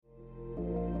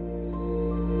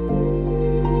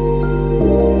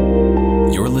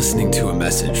listening to a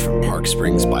message from Park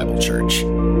Springs Bible Church,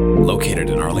 located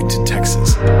in Arlington,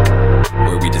 Texas,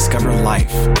 where we discover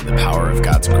life in the power of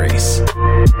God's grace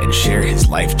and share His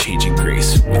life-changing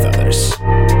grace with others.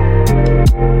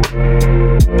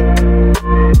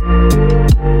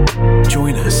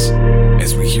 Join us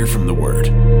as we hear from the Word.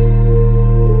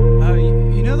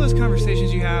 You know those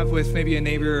conversations you have with maybe a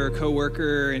neighbor or a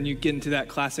coworker, and you get into that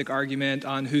classic argument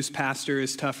on whose pastor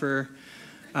is tougher?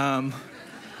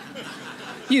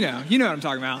 You know what I'm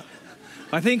talking about.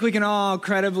 I think we can all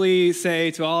credibly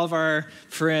say to all of our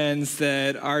friends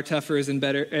that our pastor is in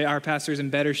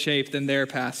better shape than their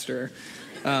pastor.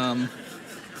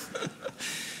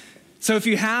 So if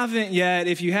you haven't yet,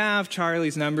 if you have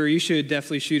Charlie's number, you should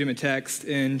definitely shoot him a text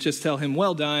and just tell him,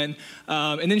 well done.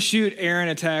 And then shoot Aaron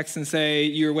a text and say,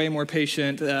 you're way more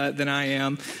patient than I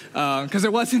am. Because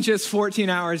it wasn't just 14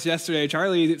 hours yesterday.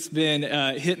 Charlie's been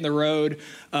hitting the road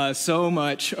so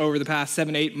much over the past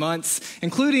 7-8 months,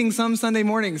 including some Sunday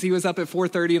mornings. He was up at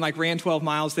 4:30 and ran 12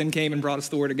 miles, then came and brought us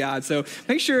the Word of God. So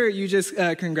make sure you just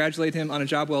congratulate him on a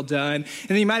job well done. And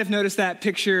then you might have noticed that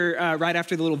picture right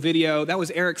after the little video. That was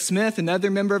Eric Smith,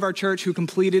 another member of our church who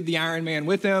completed the Ironman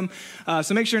with him.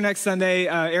 So make sure next Sunday,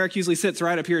 Eric usually sits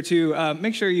right up here too.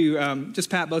 Make sure you just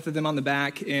pat both of them on the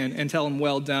back and tell them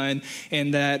well done,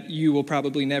 and that you will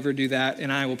probably never do that,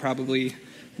 and I will probably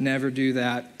never do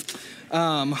that.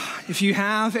 If you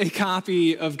have a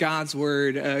copy of God's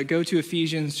Word, go to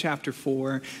Ephesians chapter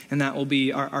 4, and that will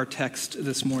be our text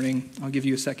this morning. I'll give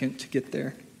you a second to get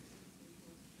there.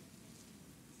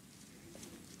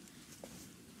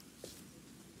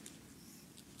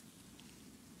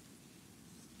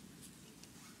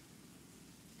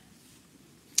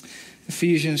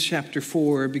 Ephesians chapter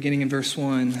 4, beginning in verse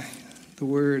 1, the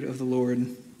word of the Lord.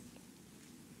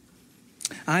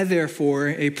 I, therefore,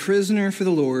 a prisoner for the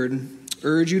Lord,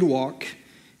 urge you to walk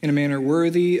in a manner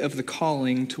worthy of the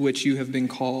calling to which you have been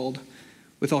called,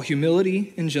 with all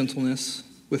humility and gentleness,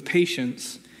 with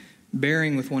patience,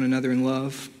 bearing with one another in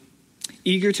love,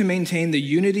 eager to maintain the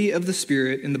unity of the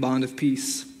Spirit in the bond of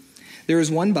peace. There is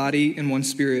one body and one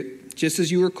Spirit, just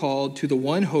as you were called to the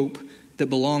one hope that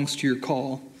belongs to your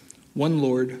call, one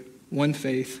Lord, one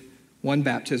faith, one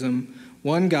baptism,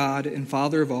 one God and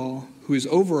Father of all, who is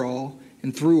over all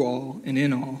and through all and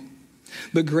in all.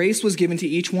 But grace was given to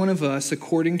each one of us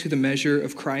according to the measure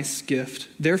of Christ's gift.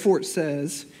 Therefore it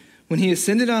says, when he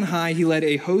ascended on high, he led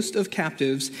a host of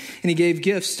captives, and he gave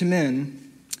gifts to men.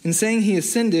 In saying he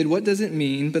ascended, what does it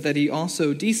mean but that he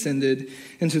also descended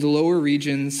into the lower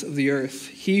regions of the earth?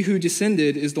 He who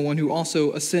descended is the one who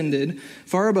also ascended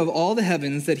far above all the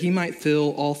heavens, that he might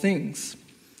fill all things.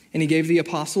 And he gave the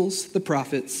apostles, the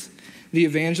prophets, the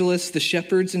evangelists, the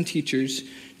shepherds and teachers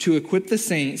to equip the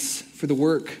saints for the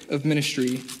work of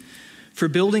ministry, for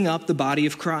building up the body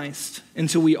of Christ,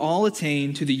 until we all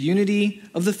attain to the unity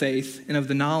of the faith and of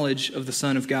the knowledge of the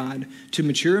Son of God, to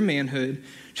mature manhood,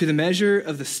 to the measure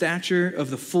of the stature of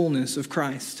the fullness of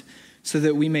Christ, so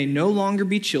that we may no longer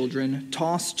be children,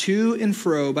 tossed to and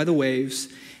fro by the waves,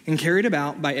 and carried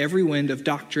about by every wind of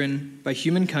doctrine, by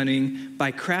human cunning,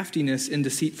 by craftiness and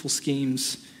deceitful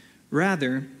schemes.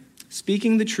 Rather,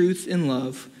 speaking the truth in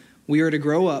love, we are to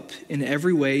grow up in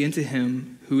every way into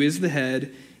Him who is the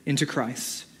head, into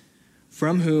Christ,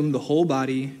 from whom the whole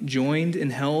body, joined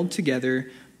and held together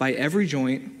by every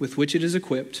joint with which it is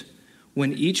equipped,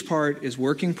 when each part is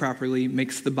working properly,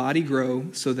 makes the body grow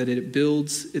so that it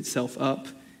builds itself up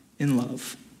in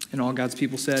love. And all God's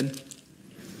people said,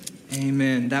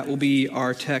 amen. That will be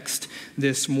our text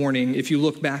this morning. If you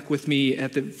look back with me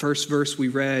at the first verse we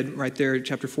read right there,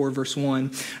 chapter 4, verse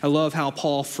 1, I love how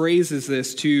Paul phrases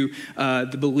this to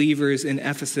the believers in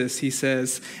Ephesus. He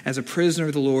says, as a prisoner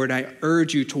of the Lord, I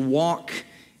urge you to walk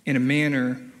in a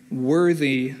manner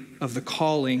worthy of the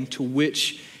calling to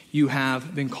which you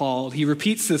have been called. He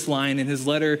repeats this line in his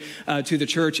letter to the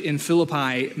church in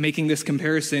Philippi, making this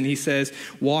comparison. He says,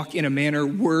 walk in a manner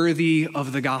worthy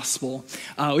of the gospel,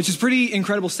 which is a pretty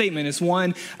incredible statement. It's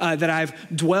one that I've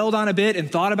dwelled on a bit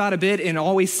and thought about a bit, and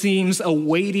always seems a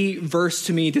weighty verse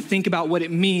to me to think about what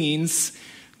it means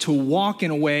to walk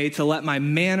in a way to let my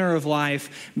manner of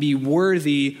life be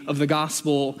worthy of the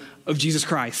gospel of Jesus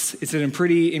Christ. It's a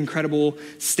pretty incredible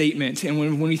statement. And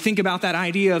when we think about that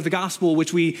idea of the gospel,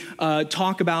 which we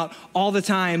talk about all the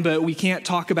time, but we can't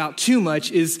talk about too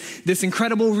much, is this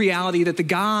incredible reality that the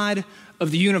God of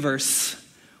the universe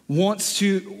wants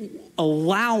to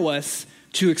allow us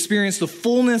to experience the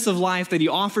fullness of life that He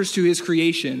offers to His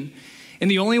creation. And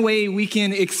the only way we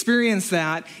can experience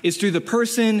that is through the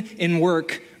person and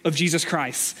work of Jesus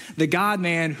Christ, the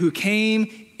God-man who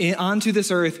came onto this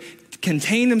earth,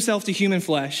 contained himself to human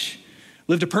flesh,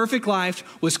 lived a perfect life,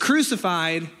 was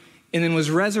crucified, and then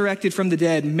was resurrected from the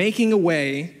dead, making a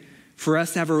way for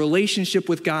us to have a relationship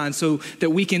with God so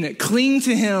that we can cling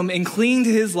to him and cling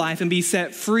to his life and be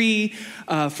set free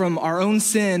from our own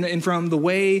sin and from the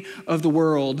way of the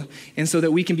world, and so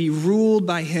that we can be ruled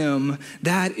by him.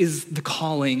 That is the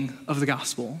calling of the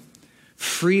gospel.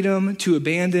 Freedom to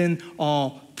abandon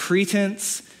all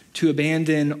pretense, to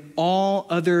abandon all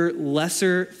other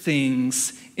lesser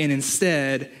things, and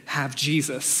instead have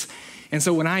Jesus. And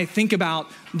so when I think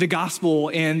about the gospel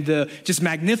and the just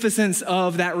magnificence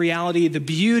of that reality, the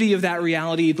beauty of that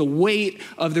reality, the weight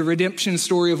of the redemption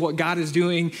story of what God is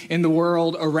doing in the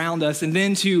world around us, and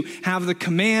then to have the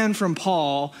command from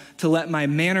Paul to let my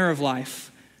manner of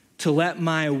life, to let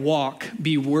my walk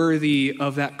be worthy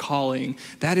of that calling,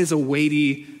 that is a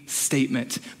weighty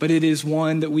statement, but it is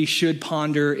one that we should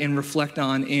ponder and reflect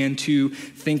on and to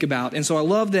think about. And so I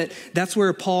love that that's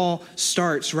where Paul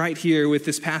starts right here with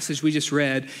this passage we just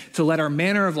read, to let our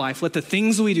manner of life, let the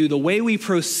things we do, the way we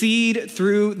proceed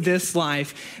through this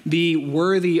life be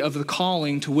worthy of the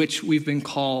calling to which we've been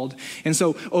called. And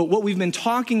so what we've been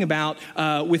talking about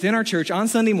within our church on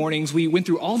Sunday mornings, we went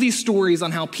through all these stories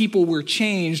on how people were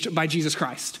changed by Jesus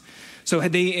Christ. So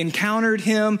had they encountered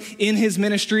him in his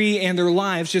ministry and their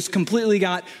lives just completely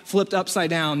got flipped upside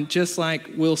down, just like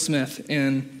Will Smith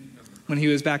when he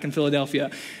was back in Philadelphia.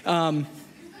 But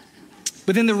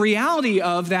then the reality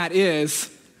of that is,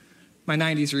 my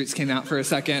 90s roots came out for a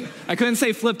second. I couldn't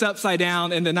say flipped upside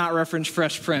down and then not reference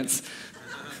Fresh Prince.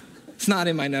 It's not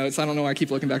in my notes. I don't know why I keep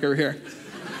looking back over here.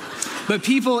 But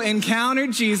people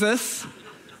encountered Jesus.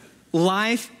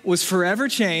 Life was forever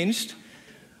changed.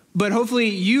 But hopefully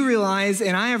you realize,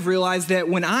 and I have realized, that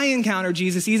when I encountered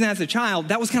Jesus, even as a child,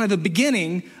 that was kind of the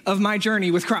beginning of my journey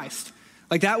with Christ.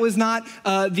 Like that was not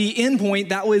the end point,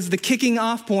 that was the kicking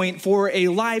off point for a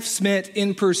life spent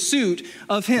in pursuit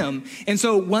of him. And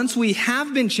so once we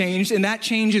have been changed, and that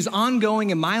change is ongoing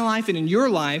in my life and in your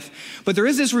life, but there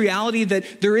is this reality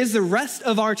that there is the rest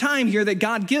of our time here that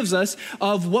God gives us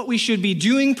of what we should be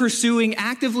doing, pursuing,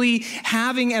 actively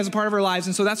having as a part of our lives.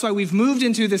 And so that's why we've moved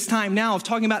into this time now of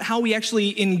talking about how we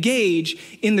actually engage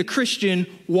in the Christian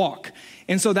walk.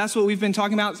 And so that's what we've been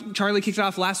talking about. Charlie kicked it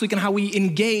off last week on how we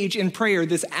engage in prayer,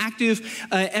 this active,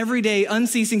 everyday,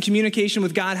 unceasing communication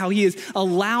with God, how he has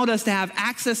allowed us to have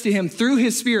access to him through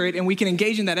his Spirit, and we can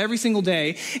engage in that every single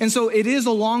day. And so it is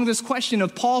along this question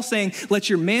of Paul saying, let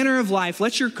your manner of life,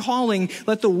 let your calling,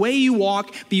 let the way you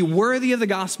walk be worthy of the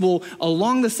gospel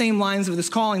along the same lines of this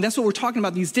calling. That's what we're talking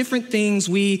about, these different things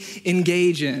we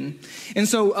engage in. And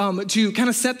so to kind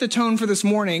of set the tone for this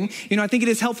morning, I think it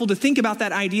is helpful to think about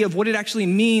that idea of what it actually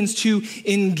means to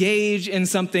engage in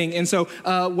something. And so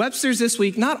Webster's this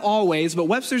week, not always, but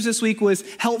Webster's this week was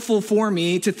helpful for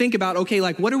me to think about, okay,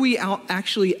 like what are we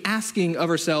actually asking of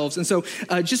ourselves? And so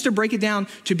just to break it down,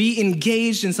 to be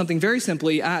engaged in something very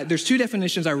simply, there's two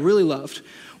definitions I really loved.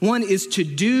 One is to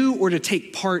do or to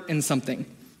take part in something.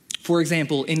 For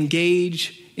example,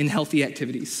 engage in healthy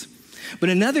activities. But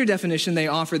another definition they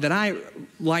offered that I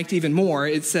liked even more,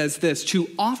 it says this: to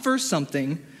offer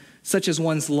something such as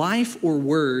one's life or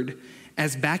word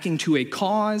as backing to a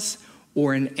cause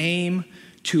or an aim,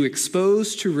 to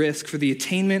expose to risk for the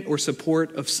attainment or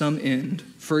support of some end.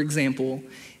 For example,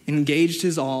 engaged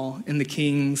his all in the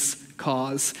king's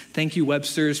cause. Thank you,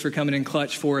 Webster's, for coming in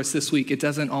clutch for us this week. It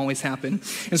doesn't always happen.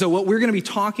 And so what we're going to be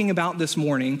talking about this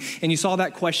morning, and you saw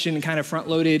that question kind of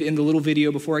front-loaded in the little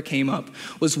video before it came up,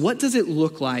 was what does it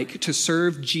look like to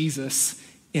serve Jesus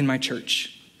in my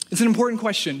church? It's an important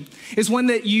question. It's one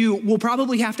that you will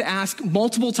probably have to ask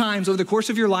multiple times over the course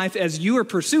of your life as you are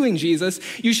pursuing Jesus.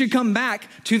 You should come back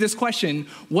to this question.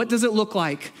 What does it look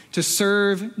like to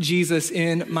serve Jesus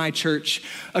in my church?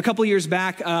 A couple years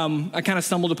back, I kind of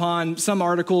stumbled upon some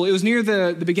article. It was near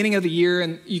the beginning of the year,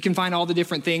 and you can find all the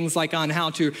different things like on how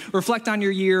to reflect on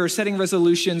your year or setting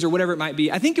resolutions or whatever it might be.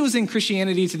 I think it was in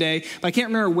Christianity Today, but I can't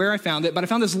remember where I found it, but I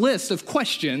found this list of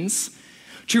questions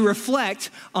to reflect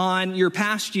on your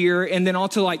past year and then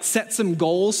also like set some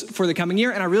goals for the coming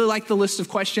year. And I really like the list of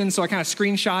questions, so I kind of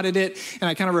screenshotted it and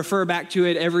I kind of refer back to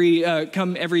it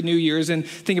every New Year's and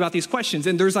think about these questions.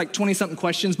 And there's like 20-something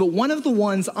questions, but one of the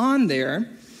ones on there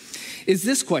is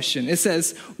this question. It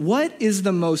says, what is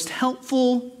the most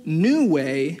helpful new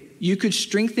way you could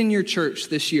strengthen your church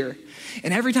this year?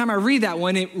 And every time I read that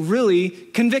one, it really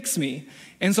convicts me.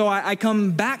 And so I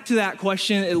come back to that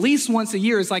question at least once a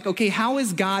year. It's like, okay, how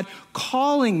is God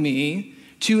calling me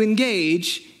to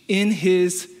engage in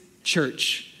his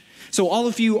church? So all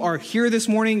of you are here this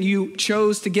morning. You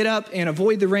chose to get up and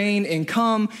avoid the rain and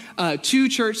come to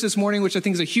church this morning, which I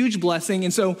think is a huge blessing.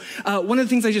 And so one of the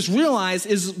things I just realized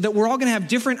is that we're all going to have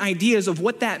different ideas of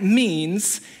what that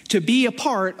means to be a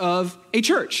part of a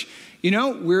church. You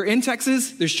know, we're in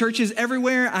Texas. There's churches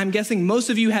everywhere. I'm guessing most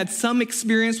of you had some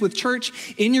experience with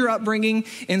church in your upbringing.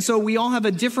 And so we all have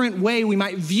a different way we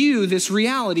might view this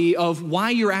reality of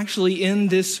why you're actually in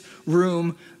this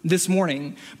room this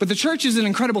morning. But the church is an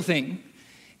incredible thing.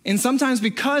 And sometimes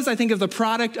because I think of the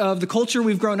product of the culture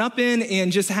we've grown up in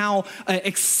and just how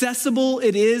accessible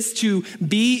it is to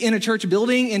be in a church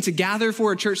building and to gather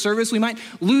for a church service, we might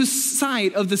lose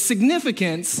sight of the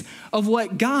significance of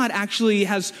what God actually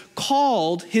has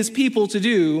called his people to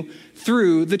do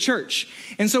through the church.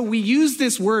 And so we use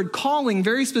this word calling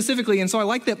very specifically. And so I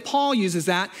like that Paul uses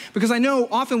that because I know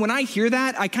often when I hear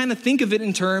that, I kind of think of it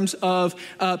in terms of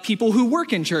people who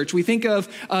work in church. We think of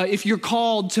if you're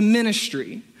called to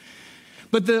ministry.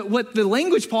 But what the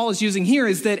language Paul is using here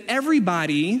is that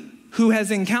everybody who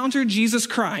has encountered Jesus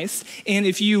Christ, and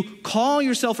if you call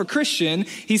yourself a Christian,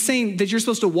 he's saying that you're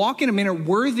supposed to walk in a manner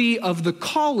worthy of the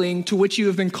calling to which you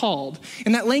have been called.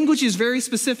 And that language is very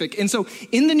specific. And so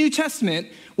in the New Testament,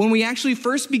 when we actually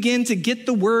first begin to get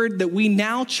the word that we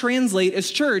now translate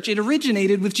as church, it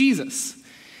originated with Jesus.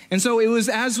 And so it was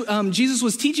as Jesus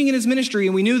was teaching in his ministry,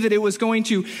 and we knew that it was going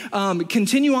to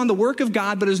continue on the work of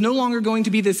God, but it was no longer going to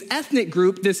be this ethnic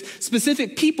group, this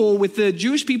specific people with the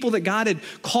Jewish people that God had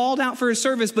called out for his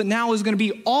service, but now is going to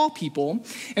be all people.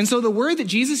 And so the word that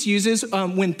Jesus uses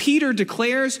when Peter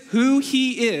declares who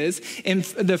he is, and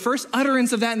the first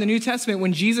utterance of that in the New Testament,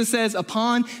 when Jesus says,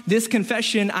 "Upon this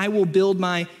confession, I will build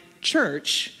my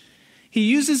church," he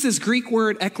uses this Greek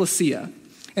word ekklesia.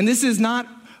 And this is not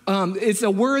it's a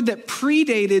word that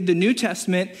predated the New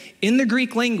Testament in the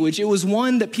Greek language. It was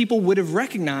one that people would have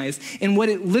recognized. And what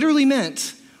it literally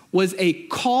meant was a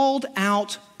called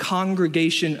out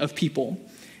congregation of people.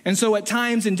 And so at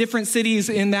times in different cities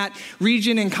in that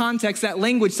region and context, that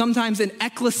language, sometimes an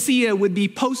ecclesia would be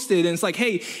posted. And it's like,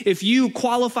 hey, if you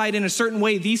qualified in a certain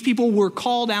way, these people were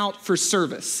called out for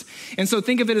service. And so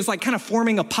think of it as like kind of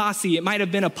forming a posse. It might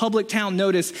have been a public town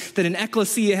notice that an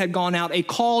ecclesia had gone out, a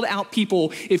called out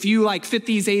people. If you like fit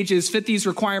these ages, fit these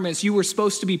requirements, you were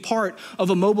supposed to be part of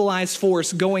a mobilized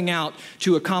force going out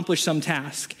to accomplish some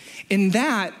task. And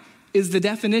that is the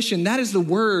definition. That is the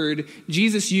word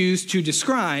Jesus used to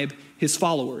describe his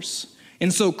followers.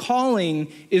 And so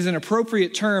calling is an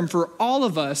appropriate term for all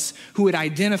of us who would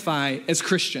identify as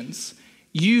Christians.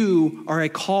 You are a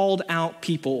called out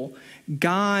people.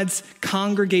 God's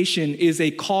congregation is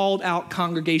a called out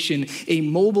congregation, a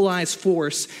mobilized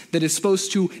force that is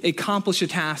supposed to accomplish a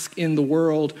task in the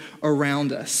world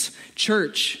around us.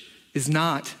 Church is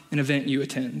not an event you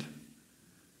attend.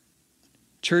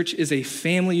 Church is a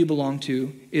family you belong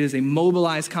to. It is a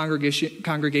mobilized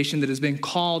congregation that has been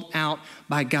called out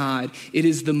by God. It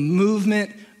is the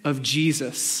movement of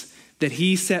Jesus that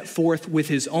he set forth with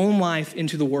his own life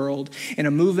into the world, and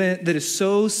a movement that is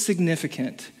so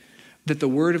significant that the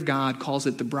Word of God calls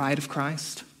it the bride of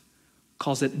Christ,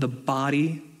 calls it the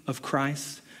body of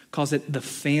Christ, calls it the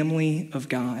family of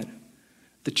God.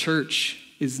 The church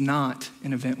is not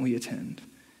an event we attend.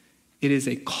 It is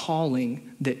a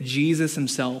calling that Jesus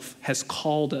himself has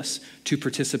called us to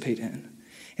participate in.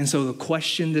 And so the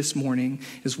question this morning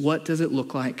is, what does it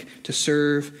look like to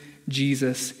serve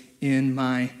Jesus in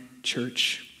my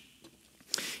church?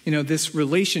 You know, this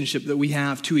relationship that we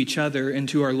have to each other and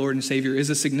to our Lord and Savior is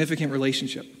a significant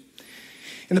relationship.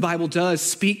 And the Bible does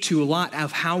speak to a lot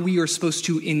of how we are supposed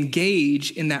to engage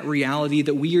in that reality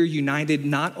that we are united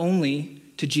not only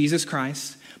to Jesus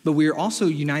Christ, but we are also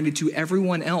united to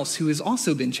everyone else who has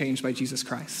also been changed by Jesus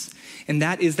Christ. And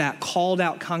that is that called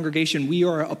out congregation. We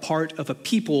are a part of a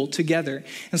people together.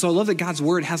 And so I love that God's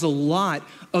word has a lot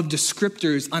of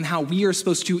descriptors on how we are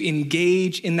supposed to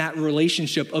engage in that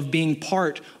relationship of being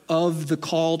part of the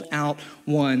called out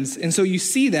ones. And so you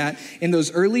see that in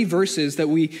those early verses that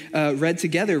we read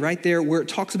together right there where it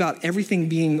talks about everything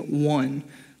being one.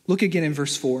 Look again in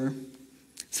verse 4. It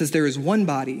says, there is one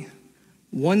body,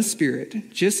 one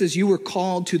Spirit, just as you were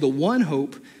called to the one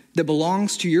hope that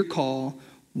belongs to your call,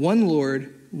 one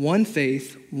Lord, one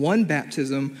faith, one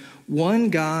baptism, one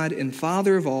God and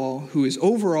Father of all, who is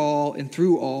over all and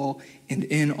through all and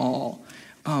in all.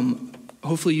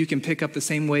 Hopefully you can pick up the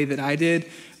same way that I did.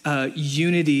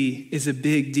 Unity is a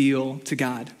big deal to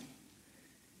God.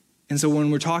 And so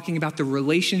when we're talking about the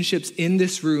relationships in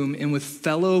this room and with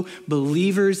fellow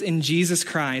believers in Jesus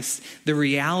Christ, the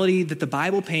reality that the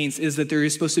Bible paints is that there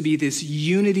is supposed to be this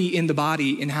unity in the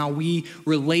body in how we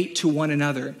relate to one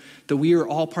another, that we are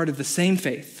all part of the same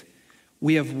faith,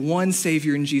 We have one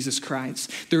Savior in Jesus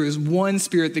Christ. There is one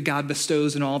Spirit that God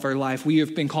bestows in all of our life. We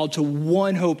have been called to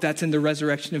one hope, that's in the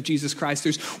resurrection of Jesus Christ.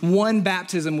 There's one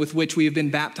baptism with which we have been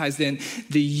baptized in.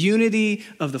 The unity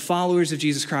of the followers of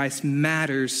Jesus Christ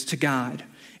matters to God.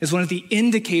 It's one of the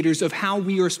indicators of how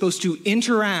we are supposed to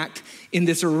interact in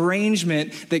this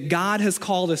arrangement that God has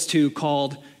called us to,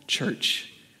 called church.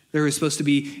 There is supposed to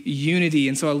be unity.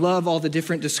 And so I love all the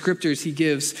different descriptors he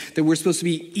gives, that we're supposed to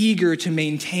be eager to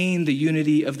maintain the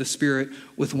unity of the Spirit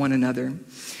with one another.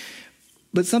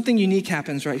 But something unique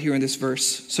happens right here in this verse.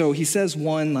 So he says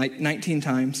one like 19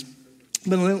 times.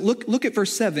 But look at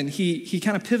verse 7. He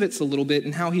kind of pivots a little bit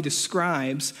in how he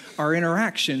describes our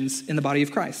interactions in the body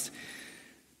of Christ.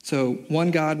 So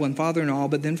one God, one Father and all.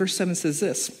 But then verse 7 says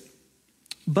this.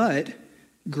 But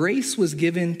grace was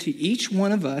given to each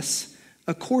one of us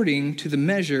according to the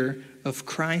measure of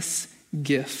Christ's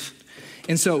gift.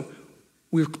 And so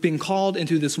we've been called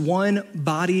into this one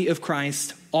body of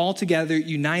Christ, all together,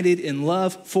 united in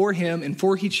love for him and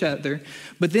for each other.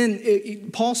 But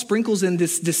then Paul sprinkles in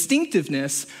this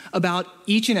distinctiveness about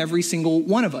each and every single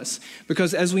one of us.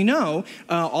 Because as we know,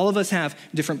 all of us have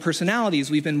different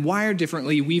personalities. We've been wired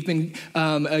differently. We've been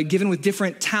given with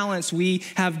different talents. We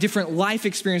have different life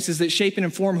experiences that shape and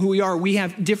inform who we are. We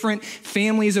have different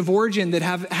families of origin that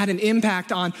have had an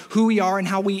impact on who we are and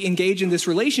how we engage in this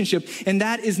relationship. And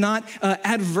that is not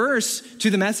adverse to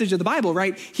the message of the Bible,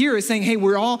 right? Here it's saying, hey,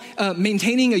 we're all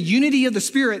maintaining a unity of the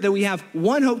Spirit, that we have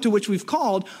one hope to which we've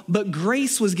called, but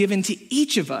grace was given to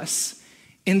each of us.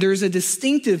 And there's a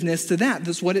distinctiveness to that.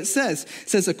 That's what it says. It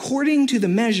says, according to the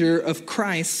measure of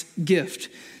Christ's gift.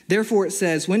 Therefore it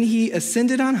says, when he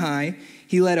ascended on high,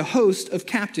 he led a host of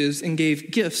captives and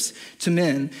gave gifts to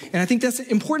men. And I think that's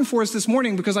important for us this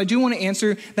morning, because I do want to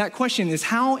answer that question, is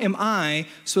how am I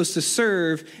supposed to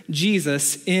serve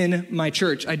Jesus in my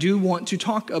church? I do want to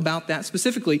talk about that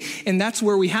specifically. And that's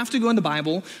where we have to go in the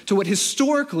Bible to what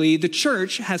historically the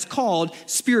church has called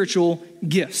spiritual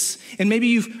gifts. And maybe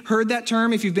you've heard that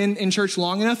term if you've been in church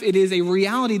long enough. It is a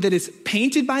reality that is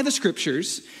painted by the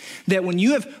scriptures, that when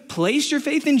you have placed your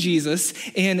faith in Jesus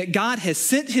and God has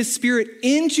sent his Spirit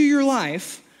into your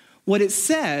life, what it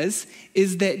says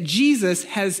is that Jesus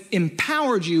has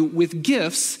empowered you with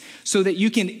gifts so that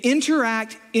you can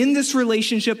interact in this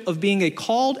relationship of being a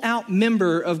called out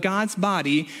member of God's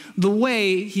body the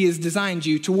way he has designed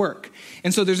you to work.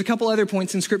 And so there's a couple other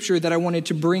points in scripture that I wanted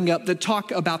to bring up that talk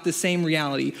about the same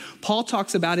reality. Paul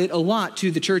talks about it a lot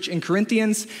to the church in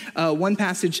Corinthians. One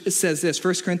passage says this,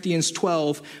 1 Corinthians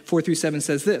 12, 4-7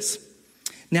 says this.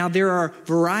 Now there are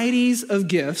varieties of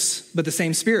gifts, but the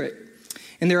same Spirit.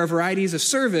 And there are varieties of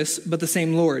service, but the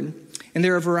same Lord. And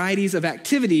there are varieties of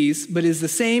activities, but it is the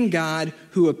same God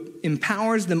who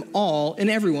empowers them all and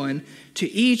everyone.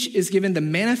 To each is given the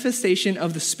manifestation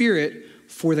of the Spirit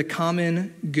for the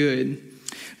common good.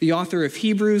 The author of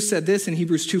Hebrews said this in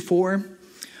Hebrews 2:4.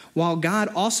 While God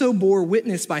also bore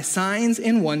witness by signs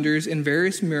and wonders and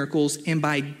various miracles and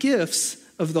by gifts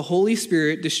of the Holy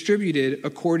Spirit distributed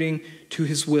according to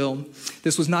his will.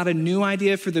 This was not a new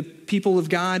idea for the people of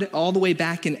God. All the way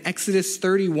back in Exodus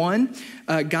 31,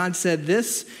 God said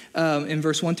this in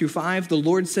verse 1-5. The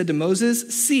Lord said to Moses,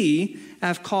 see, I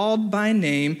have called by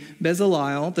name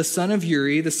Bezalel, the son of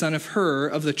Uri, the son of Hur,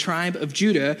 of the tribe of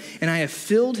Judah, and I have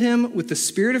filled him with the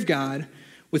Spirit of God,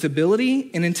 with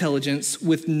ability and intelligence,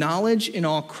 with knowledge in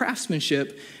all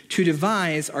craftsmanship, to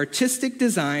devise artistic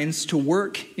designs, to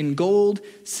work in gold,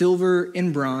 silver,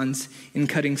 and bronze, in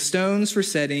cutting stones for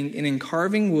setting, and in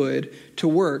carving wood, to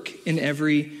work in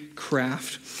every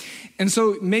craft. And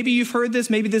so maybe you've heard this,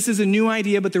 maybe this is a new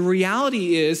idea, but the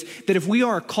reality is that if we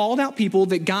are called out people,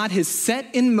 that God has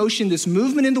set in motion this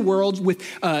movement in the world with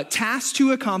tasks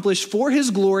to accomplish for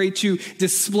his glory, to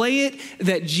display it,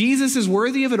 that Jesus is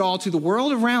worthy of it all to the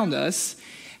world around us.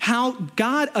 How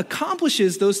God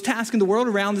accomplishes those tasks in the world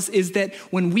around us is that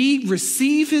when we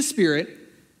receive his Spirit,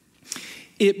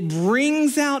 it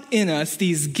brings out in us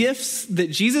these gifts that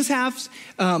Jesus has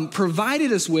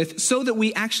provided us with so that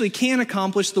we actually can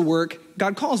accomplish the work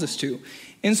God calls us to.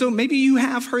 And so maybe you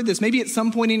have heard this. Maybe at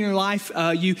some point in your life,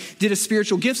 you did a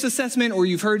spiritual gifts assessment, or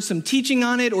you've heard some teaching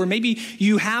on it, or maybe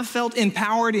you have felt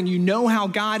empowered and you know how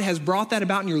God has brought that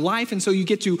about in your life. And so you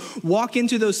get to walk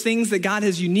into those things that God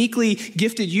has uniquely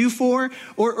gifted you for,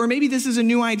 or maybe this is a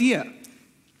new idea.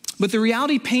 But the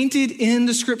reality painted in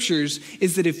the scriptures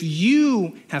is that if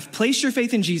you have placed your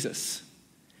faith in Jesus,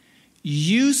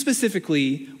 you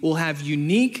specifically will have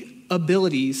unique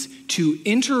abilities to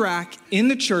interact in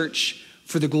the church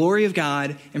for the glory of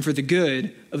God and for the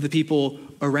good of the people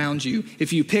around you.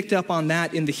 If you picked up on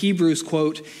that in the Hebrews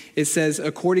quote, it says,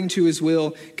 according to his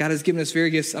will, God has given us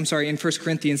various gifts. In 1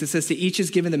 Corinthians, it says, to each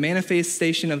is given the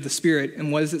manifestation of the Spirit.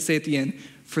 And what does it say at the end?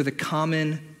 For the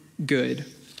common good.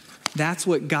 That's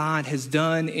what God has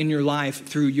done in your life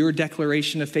through your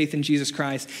declaration of faith in Jesus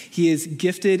Christ. He has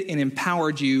gifted and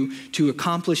empowered you to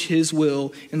accomplish his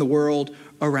will in the world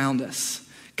around us.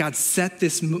 God set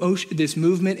this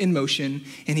movement in motion,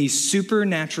 and he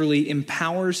supernaturally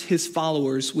empowers his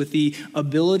followers with the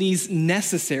abilities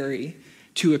necessary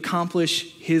to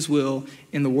accomplish his will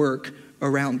in the work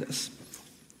around us.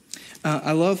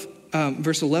 I love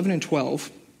verse 11 and 12,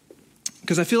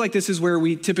 because I feel like this is where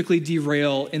we typically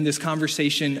derail in this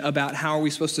conversation about how are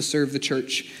we supposed to serve the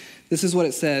church. This is what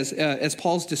it says, as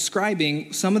Paul's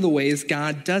describing some of the ways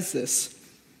God does this.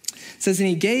 It says, and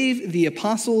he gave the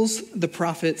apostles, the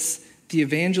prophets, the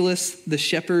evangelists, the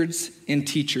shepherds, and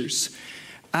teachers.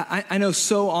 I know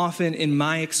so often in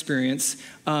my experience,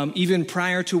 even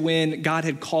prior to when God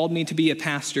had called me to be a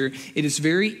pastor, it is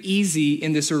very easy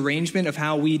in this arrangement of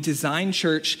how we design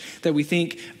church that we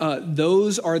think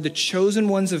those are the chosen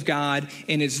ones of God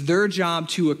and it's their job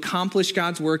to accomplish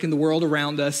God's work in the world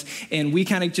around us. And we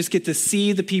kind of just get to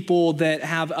see the people that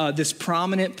have this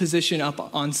prominent position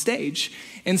up on stage.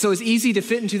 And so it's easy to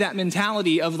fit into that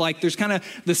mentality of like, there's kind of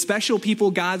the special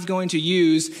people God's going to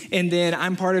use, and then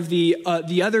I'm part of the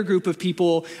other group of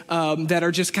people that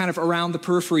are just kind of around the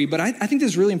periphery. But I think this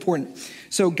is really important.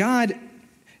 So God,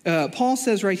 Paul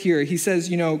says right here, he says,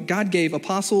 God gave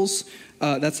apostles,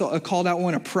 that's a called out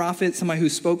one, a prophet, somebody who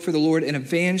spoke for the Lord, an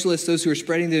evangelist, those who are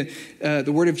spreading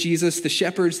the word of Jesus, the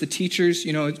shepherds, the teachers.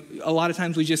 A lot of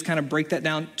times we just kind of break that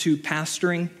down to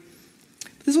pastoring.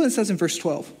 This is what it says in verse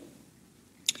 12.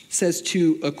 It says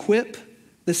to equip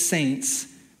the saints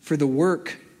for the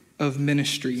work of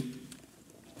ministry.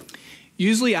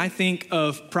 Usually I think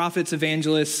of prophets,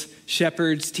 evangelists,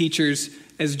 shepherds, teachers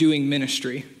as doing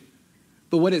ministry.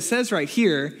 But what it says right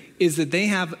here is that they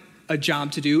have a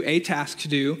job to do, a task to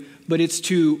do, but it's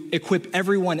to equip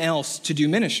everyone else to do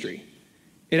ministry.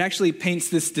 It actually paints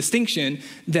this distinction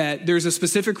that there's a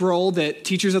specific role that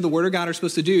teachers of the Word of God are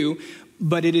supposed to do,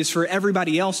 but it is for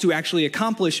everybody else to actually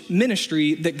accomplish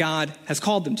ministry that God has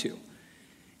called them to.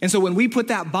 And so when we put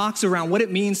that box around what it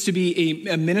means to be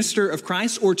a minister of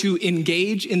Christ or to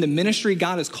engage in the ministry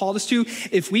God has called us to,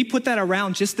 if we put that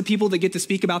around just the people that get to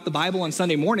speak about the Bible on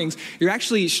Sunday mornings, you're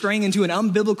actually straying into an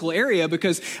unbiblical area,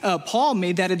 because Paul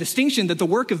made that a distinction that the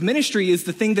work of ministry is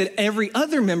the thing that every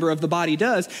other member of the body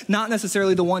does, not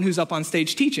necessarily the one who's up on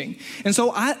stage teaching. And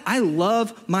so I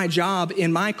love my job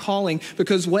and my calling,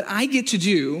 because what I get to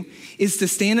do is to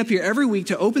stand up here every week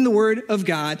to open the Word of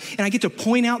God, and I get to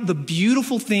point out the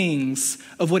beautiful things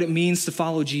of what it means to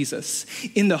follow Jesus,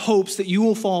 in the hopes that you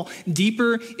will fall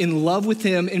deeper in love with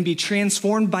him and be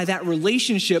transformed by that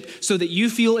relationship, so that you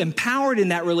feel empowered in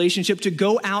that relationship to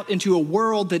go out into a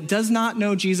world that does not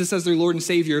know Jesus as their Lord and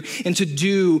Savior and to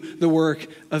do the work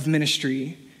of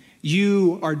ministry.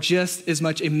 You are just as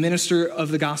much a minister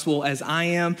of the gospel as I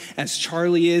am, as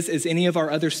Charlie is, as any of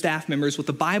our other staff members. What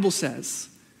the Bible says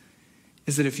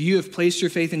is that if you have placed your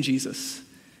faith in Jesus,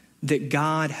 that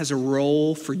God has a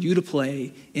role for you to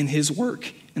play in his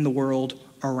work in the world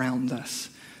around us.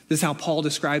 This is how Paul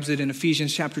describes it in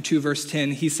Ephesians chapter 2, verse 10.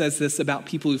 He says this about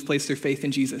people who've placed their faith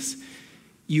in Jesus.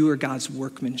 You are God's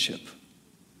workmanship.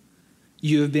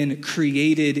 You have been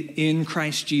created in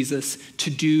Christ Jesus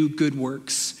to do good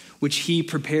works, which he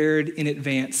prepared in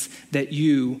advance that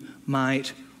you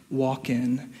might walk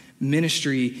in.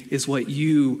 Ministry is what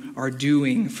you are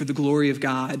doing for the glory of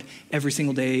God every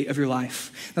single day of your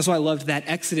life. That's why I loved that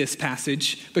Exodus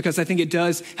passage, because I think it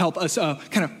does help us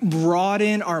kind of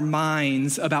broaden our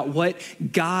minds about what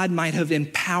God might have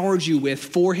empowered you with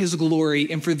for his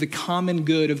glory and for the common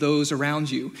good of those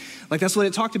around you. Like that's what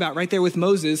it talked about right there with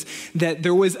Moses, that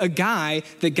there was a guy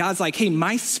that God's like, hey,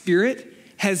 my spirit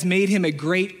has made him a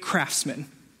great craftsman.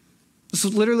 This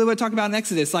is literally what I talk about in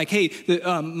Exodus. Like, hey,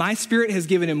 my spirit has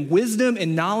given him wisdom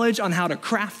and knowledge on how to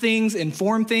craft things and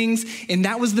form things. And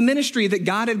that was the ministry that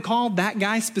God had called that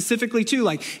guy specifically to.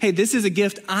 Like, hey, this is a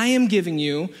gift I am giving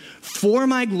you for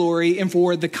my glory and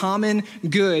for the common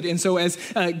good. And so as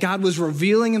God was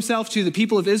revealing himself to the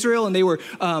people of Israel, and they were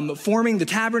forming the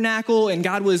tabernacle, and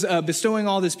God was bestowing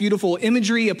all this beautiful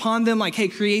imagery upon them, like, hey,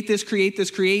 create this, create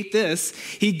this, create this.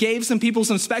 He gave some people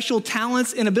some special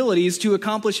talents and abilities to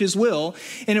accomplish his will.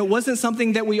 And it wasn't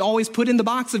something that we always put in the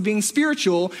box of being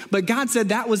spiritual, but God said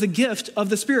that was a gift of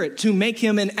the Spirit to make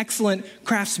him an excellent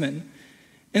craftsman.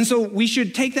 And so we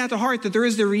should take that to heart, that there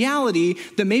is the reality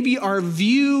that maybe our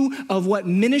view of what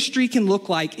ministry can look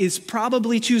like is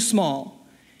probably too small.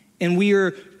 And we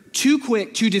are too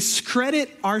quick to discredit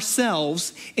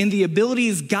ourselves in the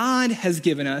abilities God has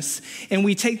given us. And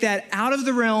we take that out of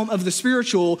the realm of the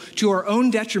spiritual to our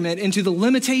own detriment, into the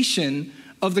limitation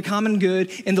of the common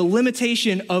good and the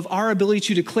limitation of our ability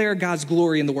to declare God's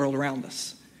glory in the world around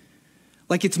us.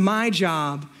 Like, it's my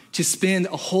job to spend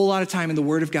a whole lot of time in the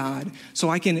Word of God so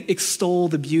I can extol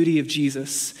the beauty of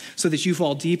Jesus, so that you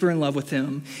fall deeper in love with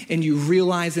him and you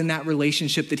realize in that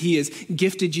relationship that he has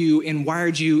gifted you and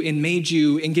wired you and made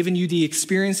you and given you the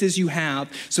experiences you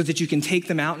have so that you can take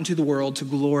them out into the world to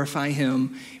glorify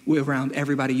him around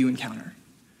everybody you encounter.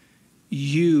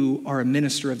 You are a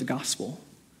minister of the gospel.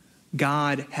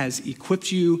 God has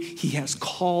equipped you, he has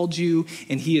called you,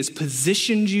 and he has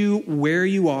positioned you where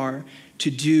you are to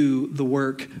do the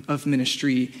work of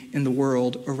ministry in the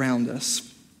world around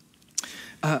us.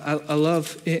 I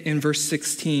love in verse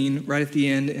 16, right at the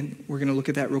end, and we're going to look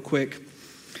at that real quick,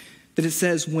 that it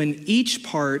says, when each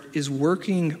part is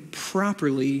working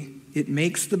properly, it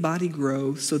makes the body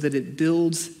grow so that it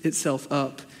builds itself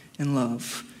up in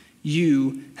love.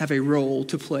 You have a role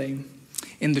to play,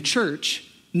 and the church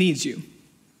needs you.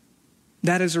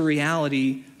 That is a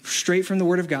reality straight from the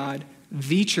Word of God.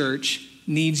 The church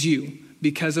needs you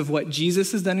because of what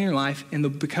Jesus has done in your life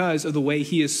and because of the way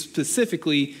he has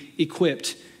specifically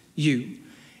equipped you.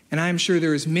 And I'm sure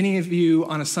there is many of you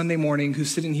on a Sunday morning who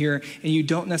sit in here and you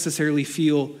don't necessarily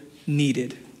feel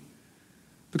needed.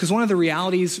 Because one of the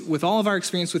realities with all of our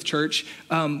experience with church,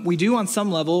 we do on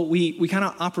some level, we kind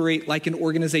of operate like an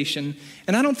organization.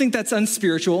 And I don't think that's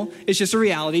unspiritual. It's just a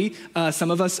reality. Some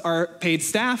of us are paid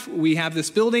staff. We have this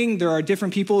building. There are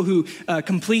different people who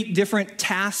complete different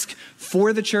tasks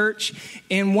for the church.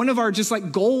 And one of our just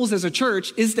like goals as a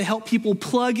church is to help people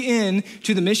plug in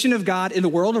to the mission of God in the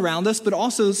world around us, but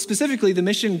also specifically the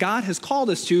mission God has called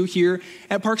us to here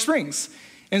at Park Springs.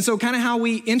 And so kind of how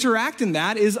we interact in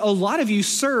that is a lot of you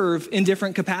serve in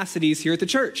different capacities here at the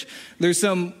church. There's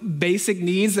some basic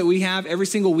needs that we have every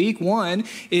single week. One,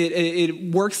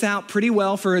 it works out pretty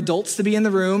well for adults to be in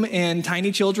the room and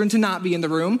tiny children to not be in the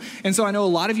room. And so I know a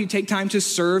lot of you take time to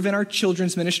serve in our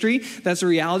children's ministry. That's a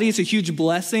reality. It's a huge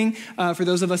blessing for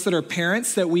those of us that are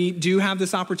parents that we do have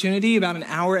this opportunity about an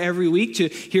hour every week to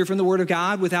hear from the Word of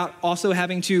God without also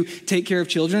having to take care of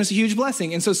children. It's a huge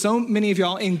blessing. And so many of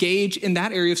y'all engage in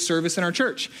that area of service in our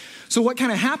church. So what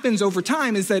kind of happens over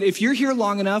time is that if you're here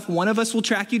long enough, one of us will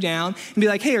track you down and be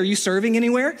like, hey, are you serving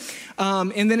anywhere?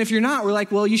 And then if you're not, we're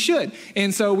like, well, you should.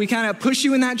 And so we kind of push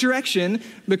you in that direction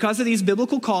because of these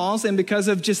biblical calls and because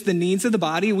of just the needs of the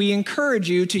body. We encourage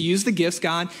you to use the gifts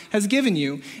God has given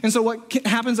you. And so what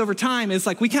happens over time is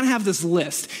like we kind of have this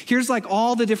list. Here's like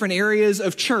all the different areas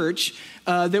of church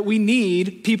that we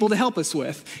need people to help us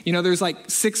with. You know, there's like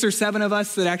 6 or 7 of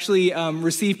us that actually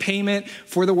receive payment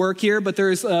for the work here, but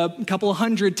there's a couple of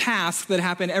hundred tasks that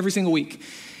happen every single week.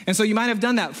 And so you might have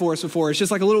done that for us before. It's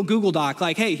just like a little Google Doc,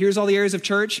 like, hey, here's all the areas of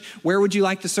church. Where would you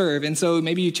like to serve? And so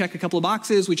maybe you check a couple of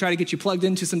boxes. We try to get you plugged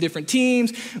into some different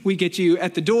teams. We get you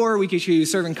at the door. We get you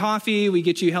serving coffee. We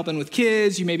get you helping with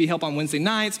kids. You maybe help on Wednesday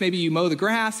nights. Maybe you mow the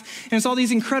grass. And it's all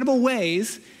these incredible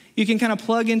ways you can kind of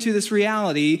plug into this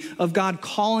reality of God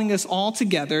calling us all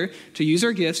together to use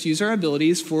our gifts, use our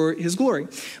abilities for his glory.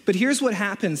 But here's what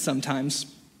happens sometimes.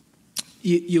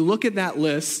 You look at that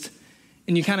list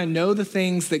and you kind of know the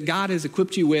things that God has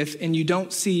equipped you with, and you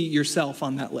don't see yourself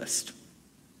on that list.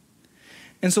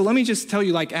 And so let me just tell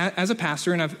you, like, as a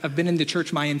pastor, and I've been in the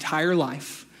church my entire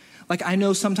life, like, I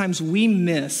know sometimes we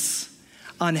miss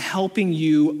on helping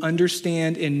you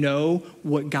understand and know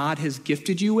what God has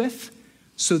gifted you with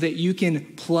so that you can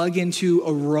plug into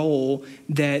a role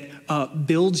that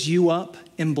builds you up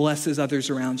and blesses others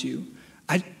around you.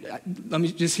 Let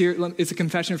me just hear, it's a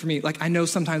confession for me. Like, I know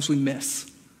sometimes we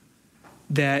miss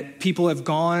that people have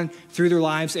gone through their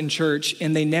lives in church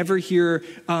and they never hear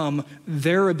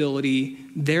their ability,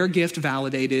 their gift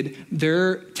validated,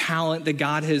 their talent that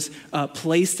God has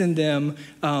placed in them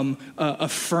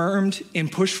affirmed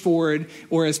and pushed forward,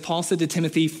 or as Paul said to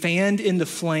Timothy, fanned in the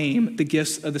flame the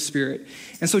gifts of the Spirit.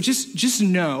 And so just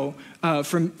know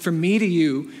from me to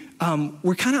you,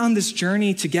 we're kind of on this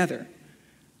journey together.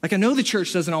 Like, I know the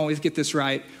church doesn't always get this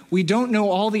right. We don't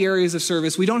know all the areas of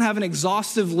service. We don't have an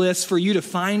exhaustive list for you to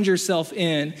find yourself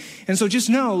in. And so just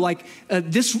know, like,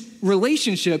 this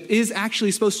relationship is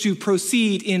actually supposed to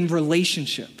proceed in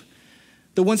relationship.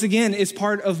 That once again is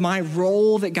part of my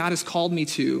role that God has called me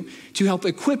to help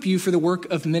equip you for the work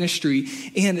of ministry.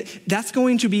 And that's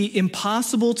going to be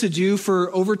impossible to do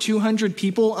for over 200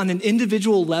 people on an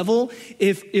individual level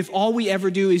if all we ever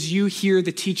do is you hear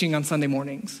the teaching on Sunday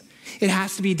mornings. It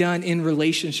has to be done in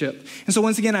relationship. And so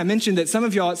once again, I mentioned that some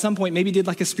of y'all at some point maybe did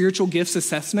like a spiritual gifts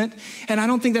assessment. And I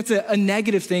don't think that's a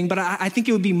negative thing, but I think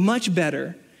it would be much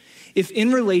better if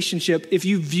in relationship, if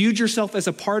you viewed yourself as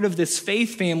a part of this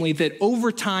faith family, that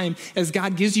over time, as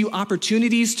God gives you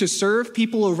opportunities to serve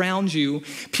people around you,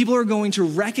 people are going to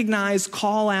recognize,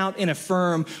 call out, and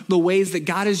affirm the ways that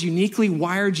God has uniquely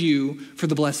wired you for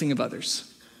the blessing of others.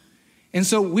 And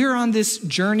so we're on this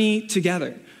journey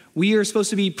together. We are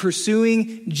supposed to be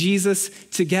pursuing Jesus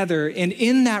together. And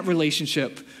in that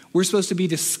relationship, we're supposed to be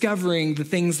discovering the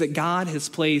things that God has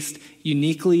placed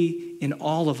uniquely in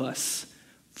all of us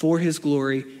for his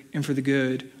glory and for the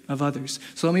good of others.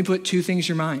 So let me put two things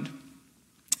in your mind.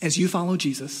 As you follow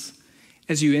Jesus,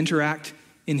 as you interact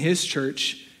in his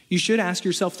church, you should ask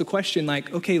yourself the question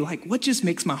what just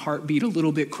makes my heart beat a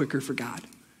little bit quicker for God?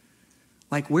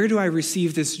 Where do I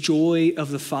receive this joy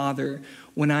of the Father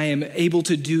when I am able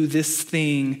to do this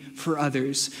thing for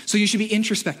others? So you should be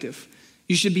introspective.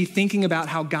 You should be thinking about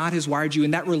how God has wired you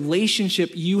and that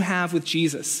relationship you have with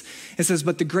Jesus. It says,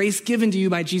 but the grace given to you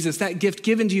by Jesus, that gift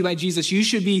given to you by Jesus, you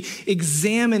should be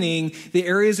examining the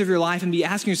areas of your life and be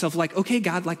asking yourself, okay,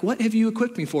 God, what have you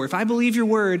equipped me for? If I believe your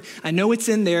word, I know it's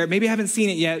in there. Maybe I haven't seen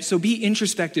it yet. So be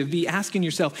introspective. Be asking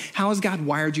yourself, how has God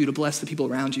wired you to bless the people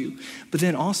around you? But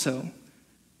then also,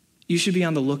 you should be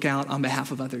on the lookout on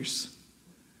behalf of others.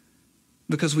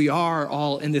 Because we are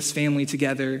all in this family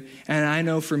together. And I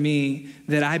know for me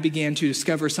that I began to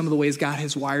discover some of the ways God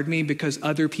has wired me because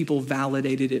other people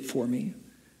validated it for me.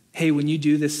 Hey, when you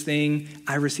do this thing,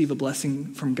 I receive a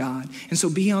blessing from God. And so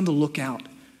be on the lookout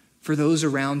for those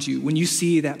around you. When you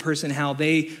see that person, how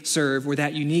they serve or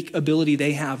that unique ability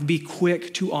they have, be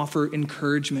quick to offer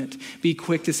encouragement. Be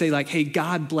quick to say hey,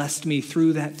 God blessed me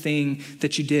through that thing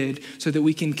that you did so that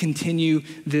we can continue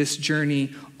this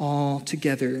journey all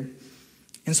together.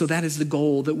 And so that is the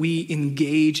goal, that we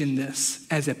engage in this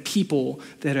as a people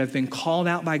that have been called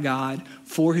out by God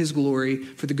for his glory,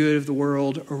 for the good of the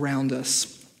world around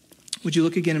us. Would you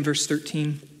look again in verse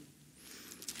 13?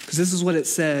 Because this is what it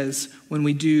says when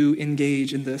we do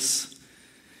engage in this.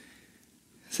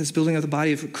 It says, building up the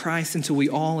body of Christ until we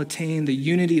all attain the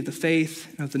unity of the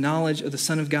faith and of the knowledge of the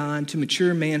Son of God, to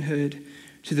mature manhood,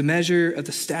 to the measure of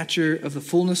the stature of the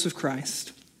fullness of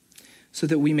Christ, so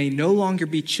that we may no longer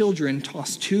be children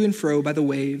tossed to and fro by the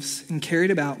waves and carried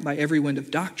about by every wind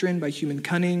of doctrine, by human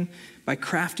cunning, by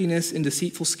craftiness and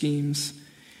deceitful schemes.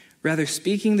 Rather,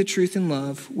 speaking the truth in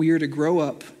love, we are to grow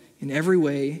up in every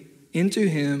way into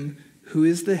him who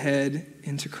is the head,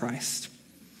 into Christ.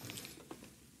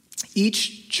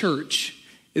 Each church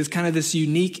is kind of this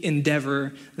unique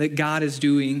endeavor that God is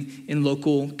doing in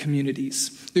local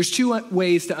communities. There's two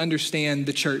ways to understand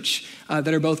the church that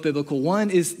are both biblical. One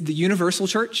is the universal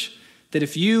church, that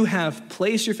if you have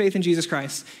placed your faith in Jesus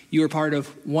Christ, you are part of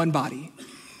one body.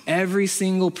 Every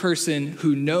single person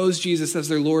who knows Jesus as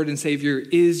their Lord and Savior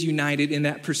is united in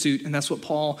that pursuit. And that's what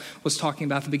Paul was talking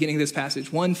about at the beginning of this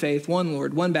passage. One faith, one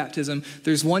Lord, one baptism.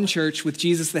 There's one church with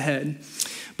Jesus the head.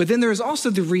 But then there is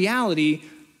also the reality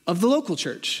of the local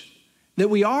church, that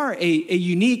we are a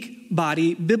unique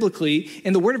body biblically,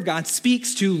 and the Word of God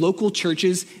speaks to local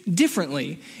churches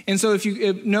differently. And so if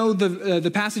you know the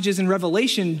passages in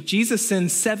Revelation, Jesus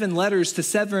sends 7 letters to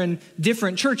 7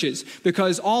 different churches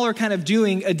because all are kind of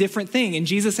doing a different thing, and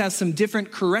Jesus has some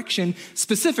different correction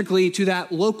specifically to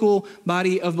that local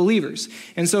body of believers.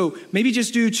 And so maybe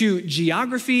just due to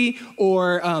geography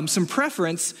or some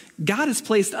preference, God has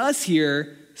placed us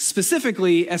here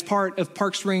specifically as part of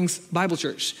Park Springs Bible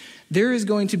Church. There is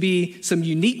going to be some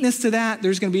uniqueness to that.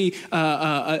 There's going to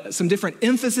be some different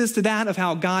emphasis to that of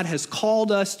how God has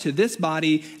called us to this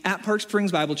body at Park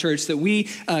Springs Bible Church, that we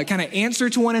kind of answer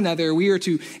to one another. We are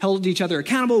to hold each other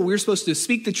accountable. We're supposed to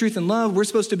speak the truth in love. We're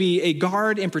supposed to be a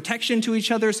guard and protection to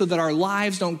each other so that our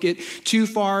lives don't get too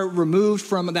far removed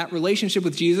from that relationship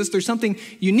with Jesus. There's something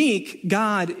unique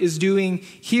God is doing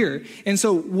here. And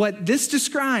so what this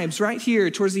describes right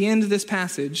here towards the end of this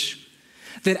passage,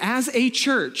 that as a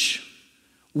church,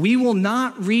 we will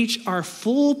not reach our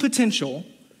full potential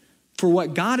for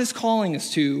what God is calling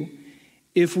us to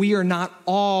if we are not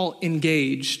all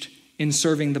engaged in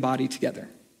serving the body together.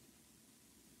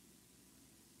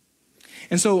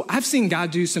 And so I've seen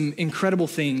God do some incredible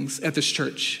things at this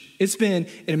church. It's been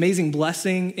an amazing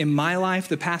blessing in my life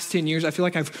the past 10 years. I feel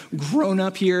like I've grown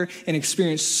up here and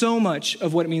experienced so much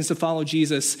of what it means to follow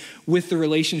Jesus with the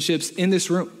relationships in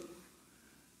this room.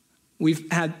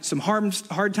 We've had some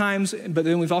hard times, but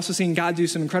then we've also seen God do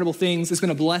some incredible things. It's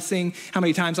been a blessing. How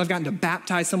many times I've gotten to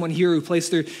baptize someone here who placed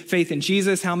their faith in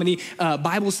Jesus. How many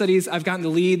Bible studies I've gotten to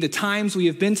lead. The times we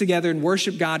have been together and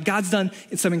worshiped God. God's done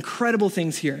some incredible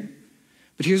things here.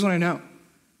 But here's what I know.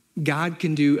 God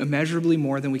can do immeasurably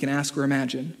more than we can ask or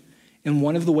imagine. And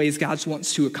one of the ways God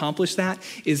wants to accomplish that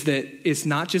is that it's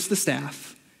not just the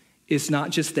staff. It's not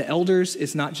just the elders,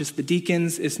 it's not just the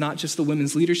deacons, it's not just the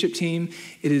women's leadership team.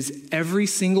 It is every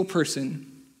single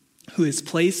person who has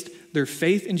placed their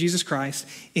faith in Jesus Christ,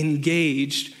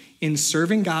 engaged in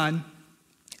serving God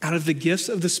out of the gifts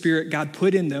of the Spirit God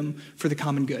put in them for the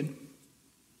common good.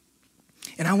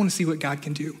 And I want to see what God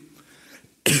can do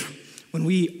when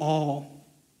we all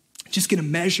just get a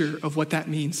measure of what that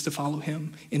means to follow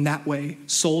him in that way,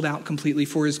 sold out completely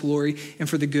for his glory and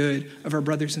for the good of our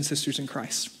brothers and sisters in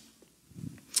Christ.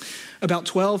 About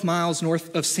 12 miles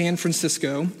north of San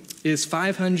Francisco is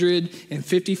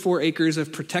 554 acres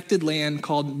of protected land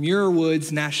called Muir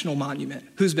Woods National Monument.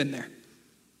 Who's been there?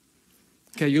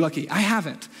 Okay, you're lucky. I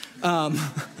haven't. I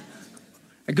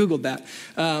Googled that.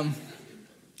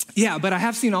 Yeah, but I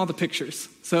have seen all the pictures.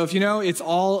 So if you know, it's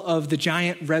all of the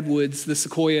giant redwoods, the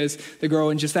sequoias that grow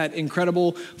in just that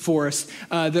incredible forest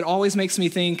that always makes me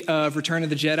think of Return of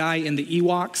the Jedi and the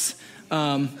Ewoks.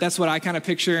 That's what I kind of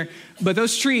picture. But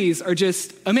those trees are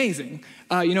just amazing.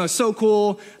 It's so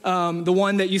cool. The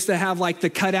one that used to have like the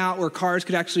cutout where cars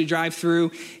could actually drive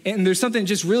through. And there's something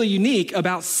just really unique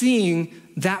about seeing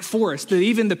that forest that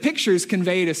even the pictures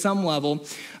convey to some level.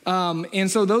 And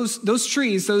so those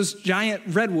trees, those giant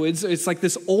redwoods, it's like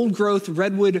this old growth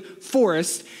redwood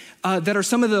forest that are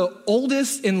some of the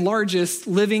oldest and largest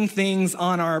living things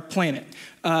on our planet.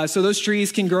 So those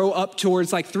trees can grow up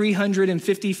towards like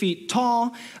 350 feet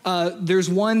tall. There's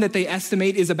one that they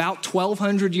estimate is about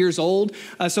 1,200 years old.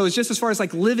 So it's just as far as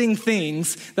like living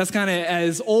things, that's kind of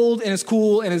as old and as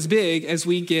cool and as big as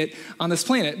we get on this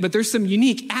planet. But there's some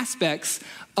unique aspects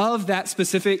of that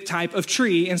specific type of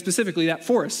tree and specifically that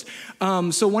forest.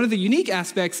 So one of the unique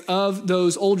aspects of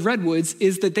those old redwoods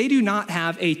is that they do not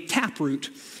have a taproot.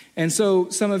 And so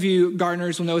some of you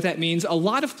gardeners will know what that means. A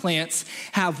lot of plants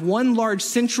have one large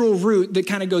central root that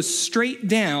kind of goes straight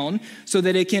down so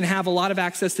that it can have a lot of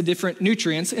access to different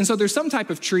nutrients. And so there's some type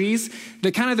of trees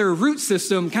that kind of their root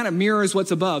system kind of mirrors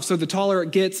what's above. So the taller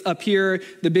it gets up here,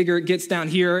 the bigger it gets down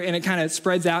here, and it kind of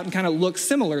spreads out and kind of looks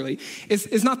similarly.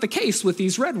 It's not the case with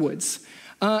these redwoods.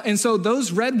 And so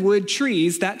those redwood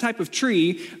trees, that type of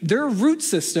tree, their root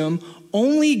system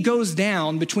only goes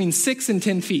down between 6 and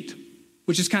 10 feet.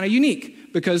 Which is kind of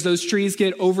unique because those trees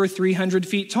get over 300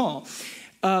 feet tall.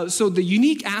 So the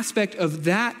unique aspect of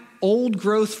that old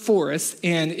growth forest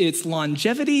and its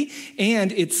longevity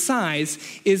and its size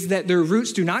is that their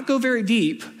roots do not go very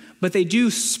deep, but they do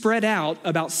spread out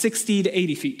about 60 to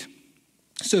 80 feet.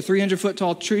 So 300-foot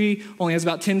tall tree only has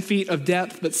about 10 feet of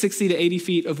depth, but 60 to 80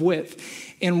 feet of width.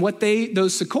 And what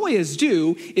those sequoias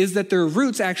do is that their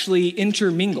roots actually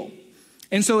intermingle.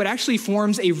 And so it actually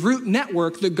forms a root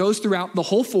network that goes throughout the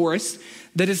whole forest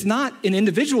that is not an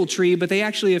individual tree, but they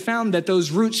actually have found that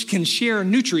those roots can share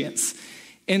nutrients.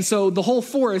 And so the whole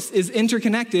forest is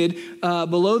interconnected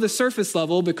below the surface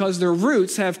level because their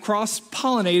roots have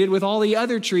cross-pollinated with all the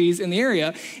other trees in the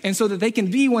area, and so that they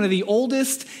can be one of the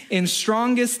oldest and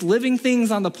strongest living things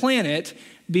on the planet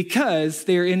because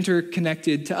they're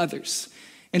interconnected to others.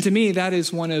 And to me, that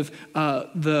is one of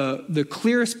the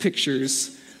clearest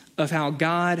pictures of how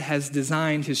God has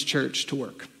designed his church to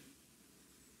work.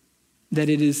 That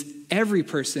it is every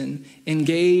person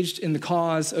engaged in the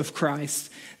cause of Christ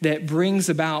that brings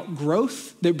about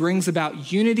growth, that brings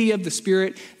about unity of the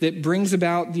Spirit, that brings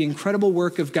about the incredible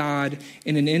work of God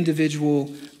in an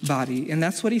individual body. And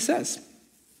that's what he says.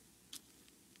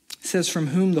 He says, from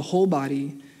whom the whole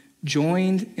body,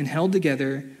 joined and held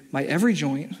together by every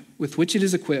joint with which it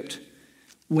is equipped,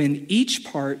 when each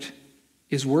part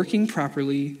is working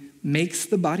properly, makes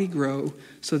the body grow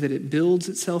so that it builds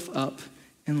itself up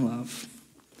in love.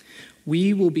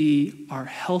 We will be our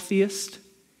healthiest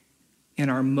and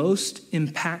our most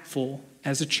impactful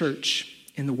as a church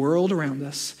in the world around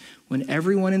us when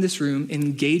everyone in this room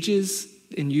engages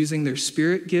in using their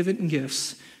Spirit-given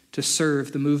gifts to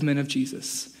serve the movement of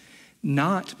Jesus.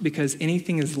 Not because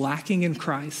anything is lacking in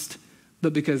Christ,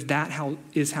 but because that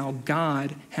is how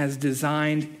God has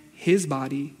designed his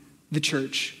body, the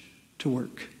church, to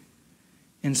work.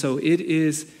 And so it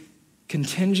is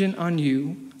contingent on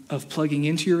you of plugging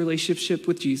into your relationship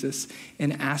with Jesus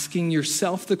and asking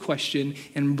yourself the question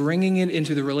and bringing it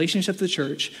into the relationship of the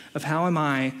church of how am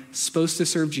I supposed to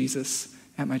serve Jesus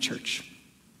at my church?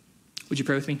 Would you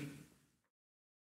pray with me?